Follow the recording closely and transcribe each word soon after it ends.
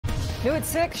New at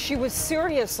 6, she was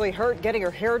seriously hurt getting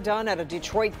her hair done at a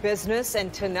Detroit business,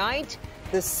 and tonight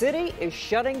the city is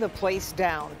shutting the place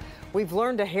down. We've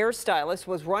learned a hairstylist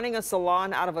was running a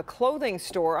salon out of a clothing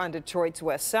store on Detroit's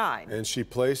west side. And she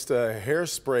placed a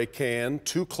hairspray can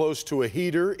too close to a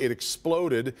heater. It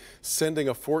exploded, sending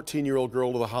a 14-year-old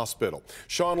girl to the hospital.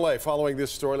 Sean Lay, following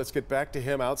this story, let's get back to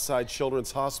him outside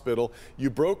Children's Hospital.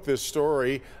 You broke this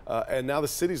story, and now the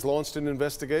city's launched an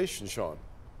investigation, Sean.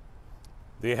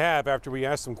 They have, after we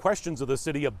asked some questions of the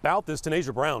city about this.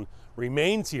 Tanajah Brown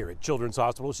remains here at Children's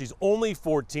Hospital. She's only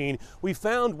 14. We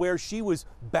found where she was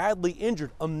badly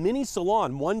injured, a mini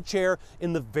salon, one chair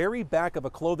in the very back of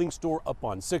a clothing store up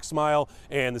on 6 Mile.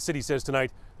 And the city says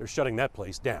tonight they're shutting that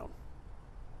place down.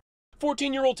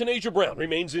 14-year-old Tanajah Brown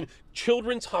remains in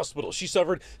Children's Hospital. She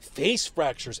suffered face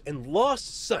fractures and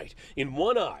lost sight in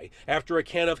one eye after a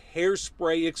can of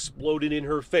hairspray exploded in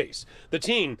her face. The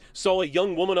teen saw a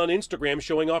young woman on Instagram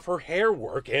showing off her hair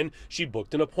work, and she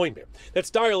booked an appointment. That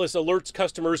stylist alerts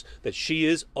customers that she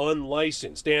is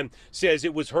unlicensed and says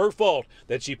it was her fault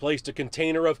that she placed a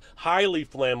container of highly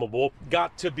flammable,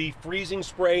 got-to-be freezing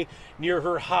spray near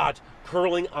her hot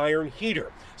curling iron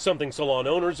heater. Something salon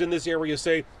owners in this area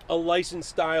say a licensed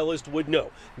stylist would know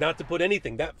not to put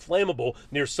anything that flammable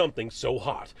near something so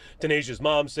hot. Tanajah's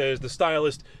mom says the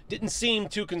stylist didn't seem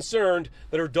too concerned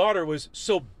that her daughter was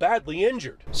so badly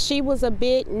injured. She was a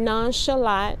bit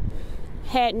nonchalant,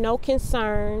 had no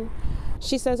concern.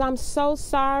 She says, "I'm so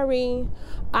sorry.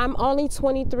 I'm only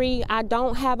 23. I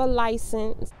don't have a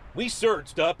license." We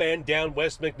searched up and down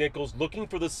West McNichols looking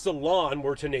for the salon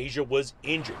where Tanajah was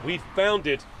injured. We found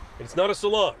it. It's not a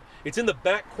salon. It's in the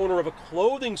back corner of a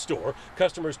clothing store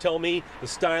customers tell me the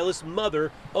stylist's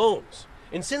mother owns.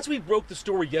 And since we broke the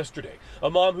story yesterday, a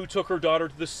mom who took her daughter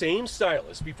to the same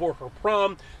stylist before her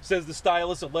prom says the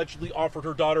stylist allegedly offered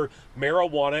her daughter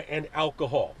marijuana and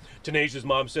alcohol. Tanajah's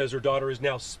mom says her daughter is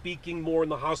now speaking more in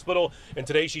the hospital, and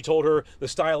today she told her the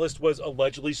stylist was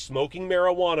allegedly smoking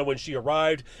marijuana when she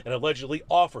arrived and allegedly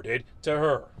offered it to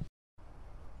her.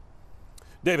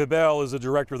 David Bell is the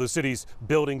director of the city's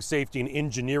Building Safety and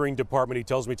Engineering Department. He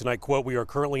tells me tonight, quote, "We are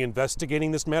currently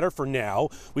investigating this matter. For now,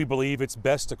 we believe it's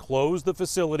best to close the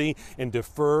facility and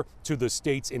defer to the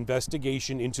state's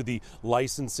investigation into the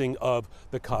licensing of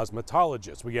the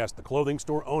cosmetologist." We asked the clothing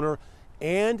store owner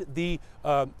and the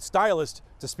stylist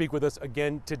to speak with us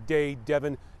again today.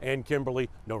 Devin and Kimberly,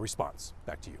 no response.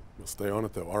 Back to you. We'll stay on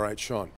it, though. All right, Sean.